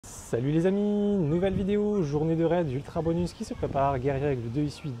Salut les amis, nouvelle vidéo, journée de raid ultra bonus qui se prépare, GUERIAIGLE de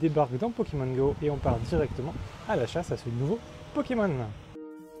HISUI débarque dans Pokémon GO et on part directement à la chasse à ce nouveau Pokémon.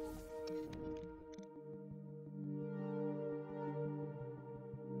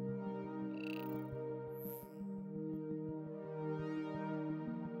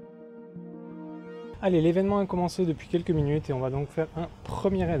 Allez, l'événement a commencé depuis quelques minutes et on va donc faire un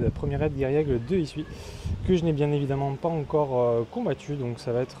premier raid GUERIAIGLE de HISUI que je n'ai bien évidemment pas encore combattu, donc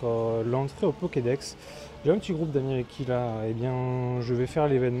ça va être l'entrée au Pokédex. J'ai un petit groupe d'amis avec qui là, eh bien, je vais faire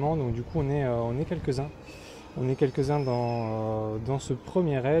l'événement, donc du coup on est quelques-uns. On est quelques-uns dans ce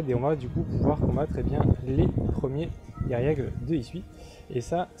premier raid et on va du coup pouvoir combattre bien, les premiers GUERIAIGLE de HISUI. Et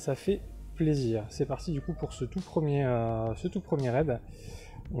ça fait plaisir. C'est parti du coup pour ce tout premier raid.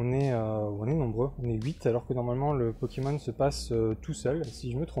 On est nombreux, on est 8 alors que normalement le Pokémon se passe tout seul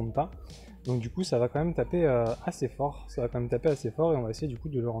si je me trompe pas. Donc du coup ça va quand même taper assez fort, et on va essayer du coup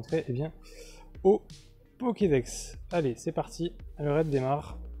de le rentrer au Pokédex. Allez c'est parti, le raid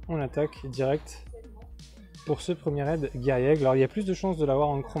démarre, on attaque direct pour ce premier raid GUERIAIGLE. Alors il y a plus de chances de l'avoir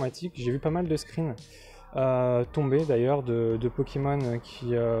en chromatique, j'ai vu pas mal de screens tomber d'ailleurs de Pokémon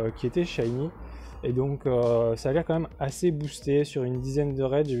qui étaient shiny. Et donc ça a l'air quand même assez boosté sur une dizaine de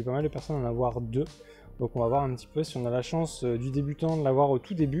raids, j'ai vu pas mal de personnes en avoir 2. Donc on va voir un petit peu si on a la chance du débutant de l'avoir au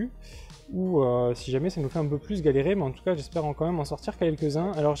tout début, ou si jamais ça nous fait un peu plus galérer, mais en tout cas j'espère quand même en sortir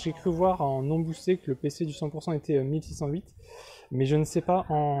quelques-uns. Alors j'ai cru voir en non boosté que le PC du 100% était 1608, mais je ne sais pas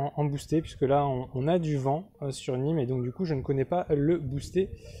en boosté, puisque là on a du vent sur Nîmes, et donc du coup je ne connais pas le boosté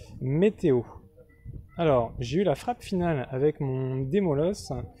météo. Alors j'ai eu la frappe finale avec mon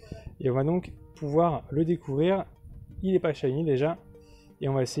Démolos, et on va donc pouvoir le découvrir. Il n'est pas shiny déjà et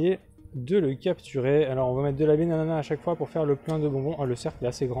on va essayer de le capturer. Alors on va mettre de la banana à chaque fois pour faire le plein de bonbons. Oh, le cercle est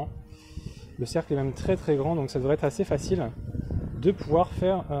assez grand, le cercle est même très grand, donc ça devrait être assez facile de pouvoir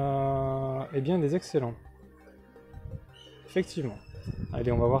faire des excellents. Effectivement.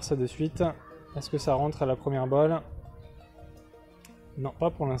 Allez, on va voir ça de suite. Est-ce que ça rentre à la première balle? Non,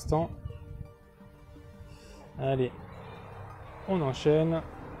 pas pour l'instant. Allez, on enchaîne.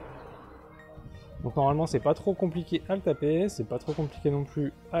 Donc normalement c'est pas trop compliqué à le taper, c'est pas trop compliqué non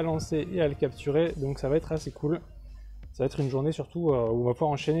plus à lancer et à le capturer, donc ça va être assez cool. Ça va être une journée surtout où on va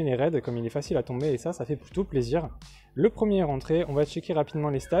pouvoir enchaîner les raids comme il est facile à tomber, et ça fait plutôt plaisir. Le premier est rentré, on va checker rapidement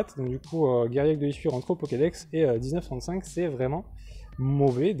les stats, donc du coup GUERIAIGLE de HISUI rentre au Pokédex et 1935 c'est vraiment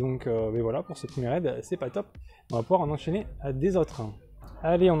mauvais, donc mais voilà, pour ce premier raid c'est pas top, on va pouvoir en enchaîner à des autres.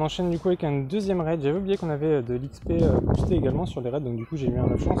 Allez, on enchaîne du coup avec un deuxième raid. J'avais oublié qu'on avait de l'XP boosté également sur les raids, donc du coup j'ai eu un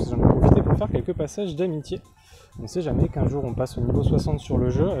peu de chance, j'en ai profité pour faire quelques passages d'amitié. On ne sait jamais qu'un jour on passe au niveau 60 sur le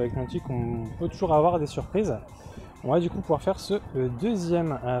jeu, avec Niantic on peut toujours avoir des surprises. On va du coup pouvoir faire ce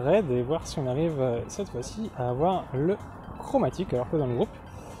deuxième raid et voir si on arrive cette fois-ci à avoir le chromatique, alors que dans le groupe,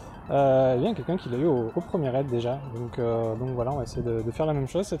 il y a quelqu'un qui l'a eu au premier raid déjà. Donc voilà, on va essayer de faire la même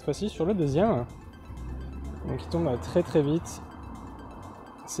chose cette fois-ci sur le deuxième. Donc il tombe très vite.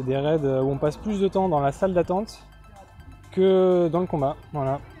 C'est des raids où on passe plus de temps dans la salle d'attente que dans le combat.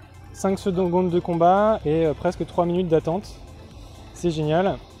 Voilà. 5 secondes de combat et presque 3 minutes d'attente. C'est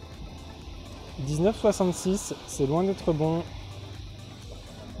génial. 19,66, c'est loin d'être bon.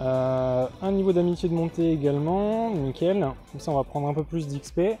 Un niveau d'amitié de montée également, nickel. Comme ça on va prendre un peu plus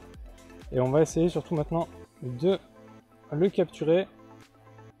d'XP. Et on va essayer surtout maintenant de le capturer.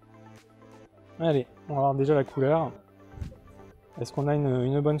 Allez, on va voir déjà la couleur. Est-ce qu'on a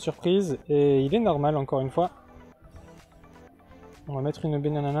une bonne surprise? Et il est normal encore une fois. On va mettre une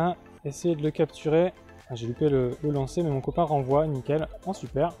banana, essayer de le capturer. J'ai loupé le lancer, mais mon copain renvoie, nickel, en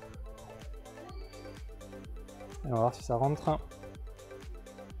super. Et on va voir si ça rentre.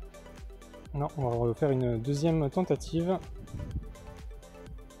 Non, on va refaire une deuxième tentative.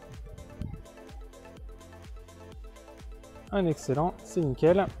 Un excellent, c'est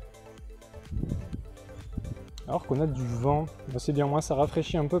nickel. Alors qu'on a du vent, c'est bien, moins ça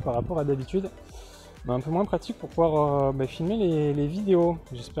rafraîchit un peu par rapport à d'habitude, mais un peu moins pratique pour pouvoir filmer les vidéos.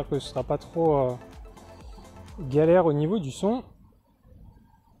 J'espère que ce sera pas trop galère au niveau du son,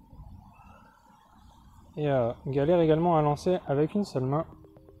 et galère également à lancer avec une seule main.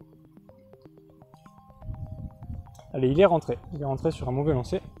 Allez, il est rentré sur un mauvais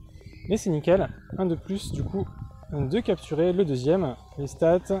lancer, mais c'est nickel, un de plus du coup de capturer. Le deuxième, les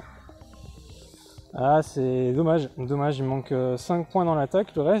stats. Ah, c'est dommage, il manque 5 points dans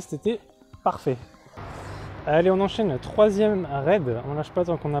l'attaque, le reste était parfait. Allez, on enchaîne, troisième raid, on lâche pas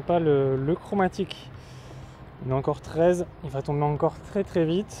tant qu'on n'a pas le chromatique. Il est encore 13, il va tomber encore très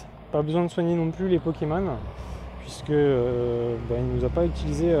vite, pas besoin de soigner non plus les Pokémon, puisque il ne nous a pas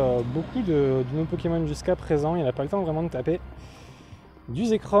utilisé beaucoup de nos Pokémon jusqu'à présent, il n'a pas le temps vraiment de taper. du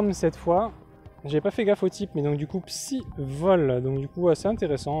Zekrom cette fois. J'ai pas fait gaffe au type, mais donc du coup psy vol, donc du coup assez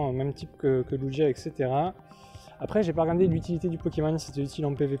intéressant, même type que Lugia, etc. Après j'ai pas regardé l'utilité du Pokémon, si c'était utile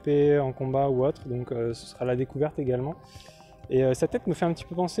en PVP, en combat ou autre, donc ce sera la découverte également. Et sa tête me fait un petit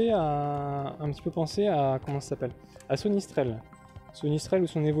peu penser à comment ça s'appelle, à Sonistrel. Sonistrel ou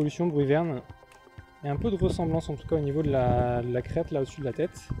son évolution Bruiverne. Il y a un peu de ressemblance en tout cas au niveau de la crête là au-dessus de la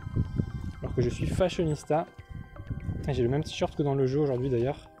tête. Alors que je suis fashionista. J'ai le même t-shirt que dans le jeu aujourd'hui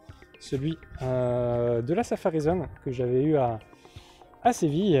d'ailleurs. Celui de la Safari Zone que j'avais eu à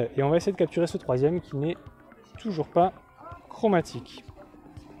Séville. Et on va essayer de capturer ce troisième qui n'est toujours pas chromatique.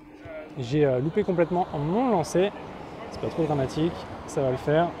 J'ai loupé complètement mon lancer. C'est pas trop dramatique, ça va le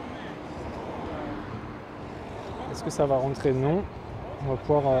faire. Est-ce que ça va rentrer? Non. On va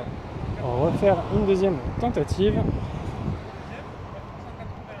pouvoir refaire une deuxième tentative.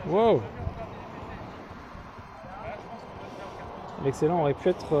 Wow! L'excellent aurait pu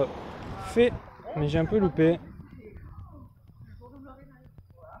être fait, mais j'ai un peu loupé.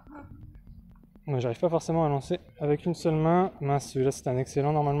 J'arrive pas forcément à lancer avec une seule main. Mince, celui-là c'est un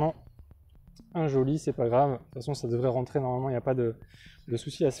excellent normalement. Un joli, c'est pas grave. De toute façon, ça devrait rentrer normalement, il n'y a pas de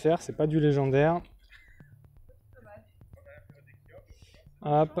souci à se faire. C'est pas du légendaire.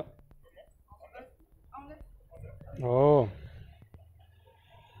 Hop. Oh.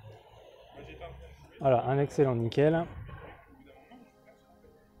 Voilà, un excellent nickel.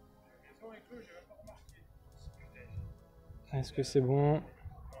 Est-ce que c'est bon?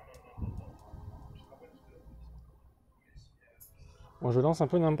 Bon, je lance un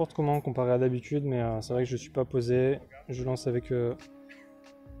peu n'importe comment comparé à d'habitude, mais c'est vrai que je ne suis pas posé. Je lance avec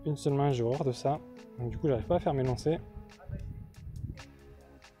une seule main, j'ai horreur de ça. Donc du coup, j'arrive pas à faire mes lancers.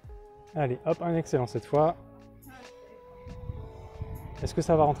 Allez, hop, un excellent cette fois. Est-ce que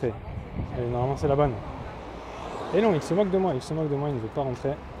ça va rentrer? Allez, normalement c'est la bonne. Et non, il se moque de moi, il ne veut pas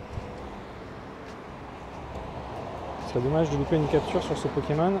rentrer. Ce serait dommage de louper une capture sur ce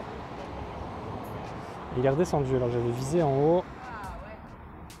Pokémon. Il est redescendu, alors j'avais visé en haut.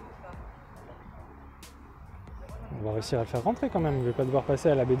 On va réussir à le faire rentrer quand même, je ne vais pas devoir passer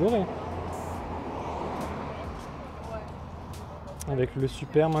à la baie dorée. Avec le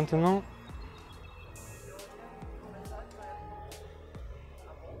super maintenant.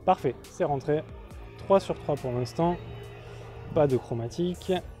 Parfait, c'est rentré. 3 sur 3 pour l'instant. Pas de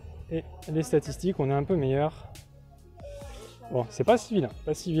chromatique. Et les statistiques, on est un peu meilleur. Bon, c'est pas si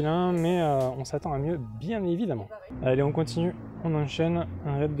vilain, mais on s'attend à mieux, bien évidemment. Allez, on continue, on enchaîne.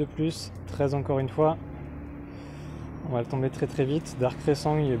 Un raid de plus, 13 encore une fois. On va le tomber très très vite. Dark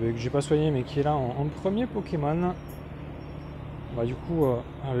Récent, que j'ai pas soigné, mais qui est là en premier Pokémon. On va du coup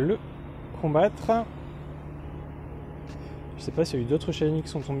le combattre. Je sais pas s'il y a eu d'autres shiny qui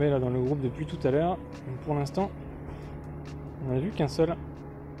sont tombés là dans le groupe depuis tout à l'heure. Pour l'instant, on n'a vu qu'un seul.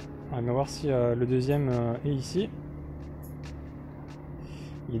 On va voir si le deuxième est ici.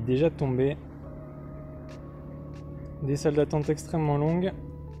 Il est déjà tombé. Des salles d'attente extrêmement longues.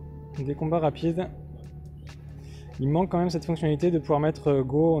 Des combats rapides. Il manque quand même cette fonctionnalité de pouvoir mettre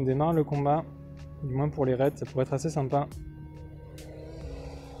Go, on démarre le combat. Du moins pour les raids, ça pourrait être assez sympa.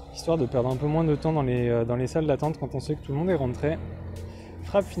 Histoire de perdre un peu moins de temps dans les salles d'attente quand on sait que tout le monde est rentré.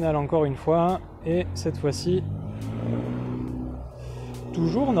 Frappe finale encore une fois. Et cette fois-ci,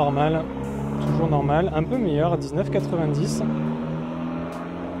 toujours normal. Toujours normal. Un peu meilleur, 19,90.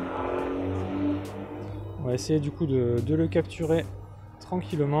 On va essayer du coup de le capturer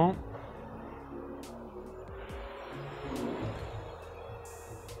tranquillement.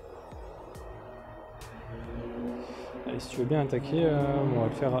 Allez, si tu veux bien attaquer, on va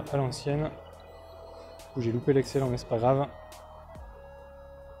le faire à l'ancienne. Du coup, j'ai loupé l'excellent, mais c'est pas grave.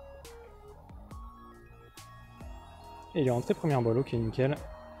 Et il est rentré première balle, ok, nickel.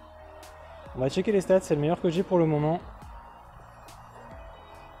 On va checker les stats, c'est le meilleur que j'ai pour le moment.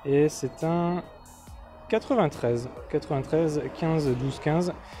 Et c'est un 93, 15, 12,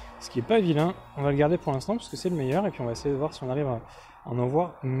 15, ce qui est pas vilain. On va le garder pour l'instant parce que c'est le meilleur et puis on va essayer de voir si on arrive à en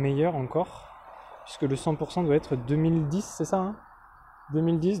voir meilleur encore. Puisque le 100% doit être 2010, c'est ça hein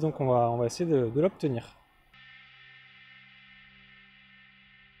 2010, donc on va essayer de l'obtenir.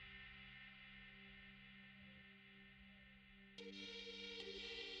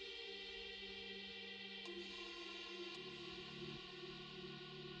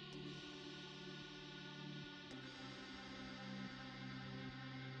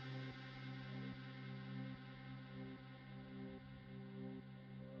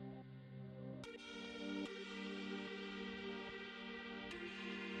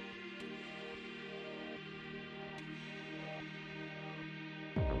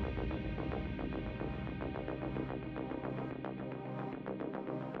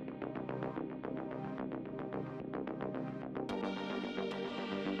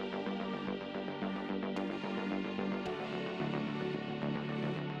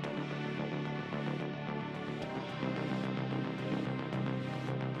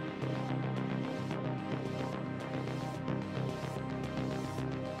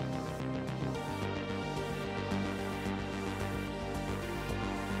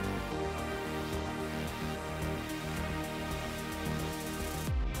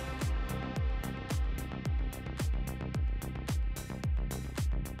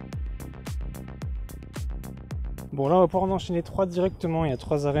 Bon là on va pouvoir en enchaîner 3 directement, il y a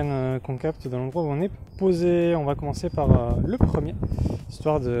 3 arènes qu'on capte dans l'endroit où on est posé. On va commencer par le premier,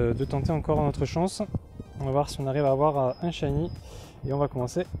 histoire de tenter encore notre chance. On va voir si on arrive à avoir un shiny. Et on va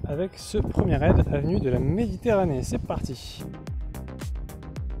commencer avec ce premier raid, avenue de la Méditerranée. C'est parti.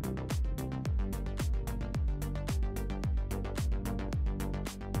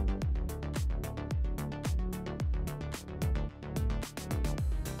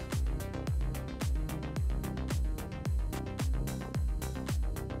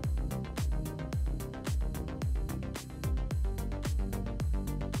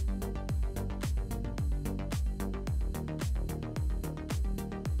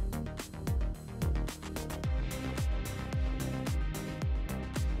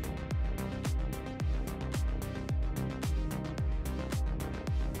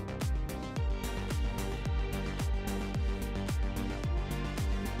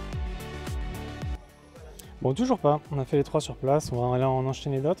 Bon, toujours pas, on a fait les 3 sur place, on va aller en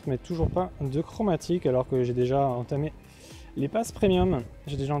enchaîner d'autres, mais toujours pas de chromatiques, alors que j'ai déjà entamé les passes premium.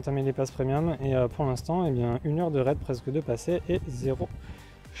 Et pour l'instant, eh bien, 1 heure de raid presque de passé et 0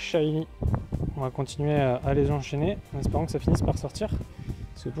 shiny. On va continuer à les enchaîner, en espérant que ça finisse par sortir,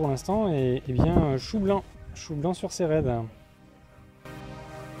 parce que pour l'instant, eh bien, chou blanc sur ces raids.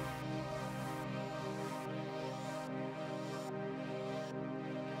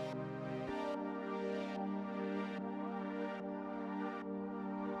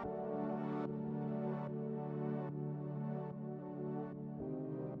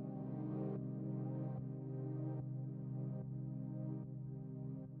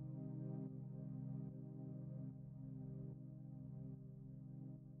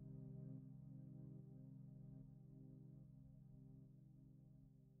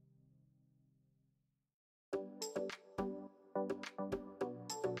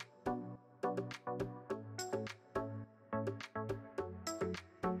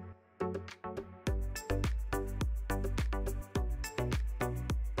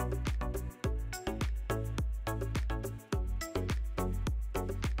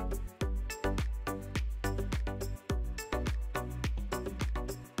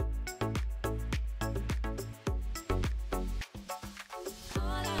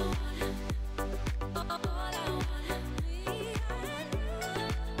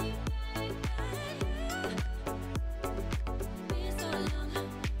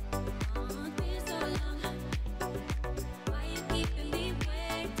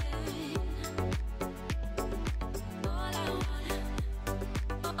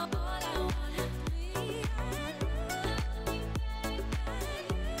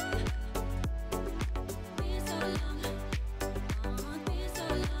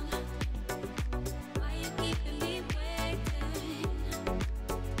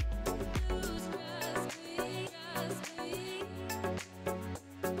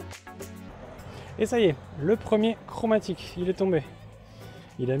 Et ça y est, le premier chromatique, il est tombé.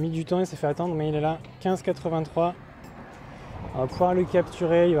 Il a mis du temps, il s'est fait attendre, mais il est là, 15,83. On va pouvoir le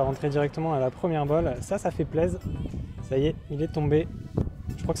capturer, il va rentrer directement à la première balle. Ça fait plaisir. Ça y est, il est tombé.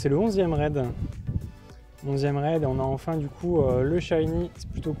 Je crois que c'est le 11e raid. 11e raid, et on a enfin du coup le shiny, c'est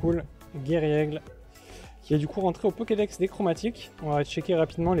plutôt cool. Guériaigle, qui est du coup rentré au Pokédex des chromatiques. On va checker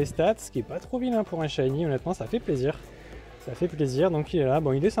rapidement les stats, ce qui est pas trop vilain pour un shiny, honnêtement, ça fait plaisir. Ça fait plaisir, donc il est là,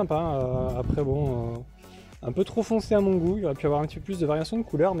 bon il est sympa, après bon, un peu trop foncé à mon goût, il aurait pu avoir un petit peu plus de variation de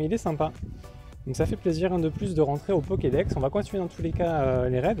couleur, mais il est sympa. Donc ça fait plaisir, un de plus de rentrer au Pokédex. On va continuer dans tous les cas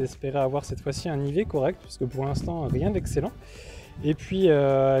les raids, espérer avoir cette fois-ci un IV correct, puisque pour l'instant rien d'excellent. Et puis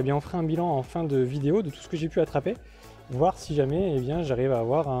eh bien, on fera un bilan en fin de vidéo de tout ce que j'ai pu attraper, voir si jamais eh bien, j'arrive à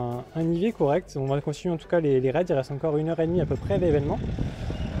avoir un IV correct. On va continuer en tout cas les raids, il reste encore 1h30 à peu près à l'événement,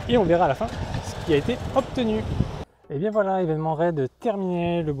 et on verra à la fin ce qui a été obtenu. Et bien voilà, événement raid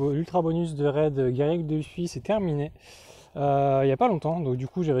terminé, l'ultra bonus de raid Guériaigle de Hisui c'est terminé il n'y a pas longtemps, donc du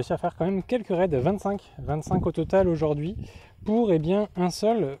coup j'ai réussi à faire quand même quelques raids, 25 au total aujourd'hui, pour eh bien, un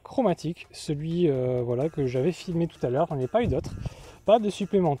seul chromatique, celui voilà, que j'avais filmé tout à l'heure, j'en ai pas eu d'autres, pas de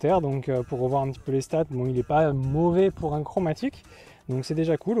supplémentaires, donc pour revoir un petit peu les stats, bon il n'est pas mauvais pour un chromatique, donc c'est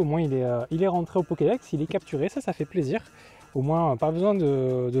déjà cool, au moins il est rentré au Pokédex, il est capturé, ça fait plaisir. Au moins, pas besoin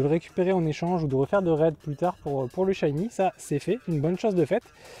de le récupérer en échange ou de refaire de raids plus tard pour le shiny. Ça, c'est fait, une bonne chose de faite.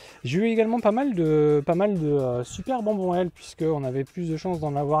 J'ai eu également pas mal de super bonbons L, puisqu'on avait plus de chances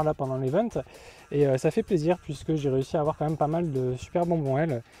d'en avoir là pendant l'event. Et ça fait plaisir, puisque j'ai réussi à avoir quand même pas mal de super bonbons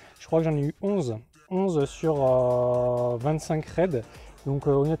L. Je crois que j'en ai eu 11 sur 25 raids. Donc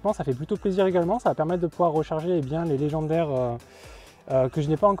honnêtement, ça fait plutôt plaisir également. Ça va permettre de pouvoir recharger eh bien, les légendaires que je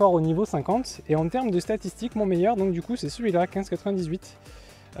n'ai pas encore au niveau 50. Et en termes de statistiques, mon meilleur, donc du coup, c'est celui-là, 15,98.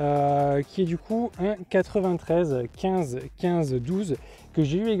 qui est du coup un 93 15 15 12 que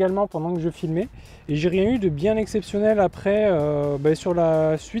j'ai eu également pendant que je filmais, et j'ai rien eu de bien exceptionnel après sur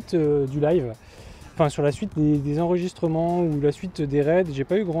la suite du live, enfin sur la suite des enregistrements ou la suite des raids. J'ai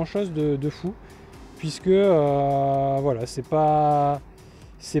pas eu grand chose de fou, puisque voilà, c'est pas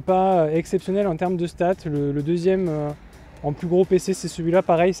exceptionnel en termes de stats. Le deuxième en plus gros PC, c'est celui-là,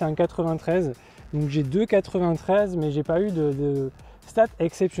 pareil, c'est un 93, donc j'ai deux 93, mais j'ai pas eu de stats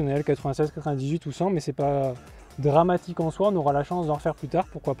exceptionnelles, 96, 98 ou 100, mais c'est pas dramatique en soi. On aura la chance d'en refaire plus tard,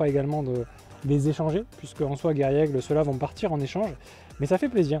 pourquoi pas également de les échanger, puisque en soi Gueriaigle, ceux-là vont partir en échange, mais ça fait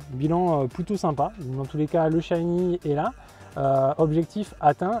plaisir. Bilan plutôt sympa, dans tous les cas le shiny est là, objectif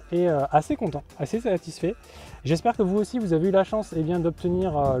atteint, et assez content, assez satisfait. J'espère que vous aussi vous avez eu la chance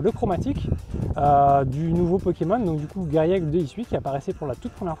d'obtenir le chromatique du nouveau Pokémon, donc du coup GUERIAIGLE de Hisui, qui apparaissait pour la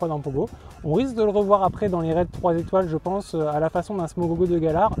toute première fois dans Pogo. On risque de le revoir après dans les raids 3 étoiles, je pense, à la façon d'un Smogogo de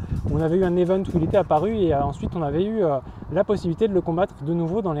Galar. On avait eu un event où il était apparu, et ensuite on avait eu la possibilité de le combattre de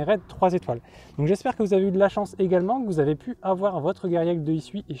nouveau dans les raids 3 étoiles. Donc j'espère que vous avez eu de la chance également, que vous avez pu avoir votre GUERIAIGLE de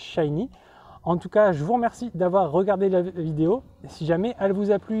Hisui et shiny. En tout cas, je vous remercie d'avoir regardé la vidéo. Si jamais elle vous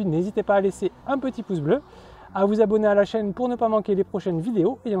a plu, n'hésitez pas à laisser un petit pouce bleu, à vous abonner à la chaîne pour ne pas manquer les prochaines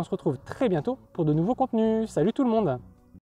vidéos, et on se retrouve très bientôt pour de nouveaux contenus. Salut tout le monde!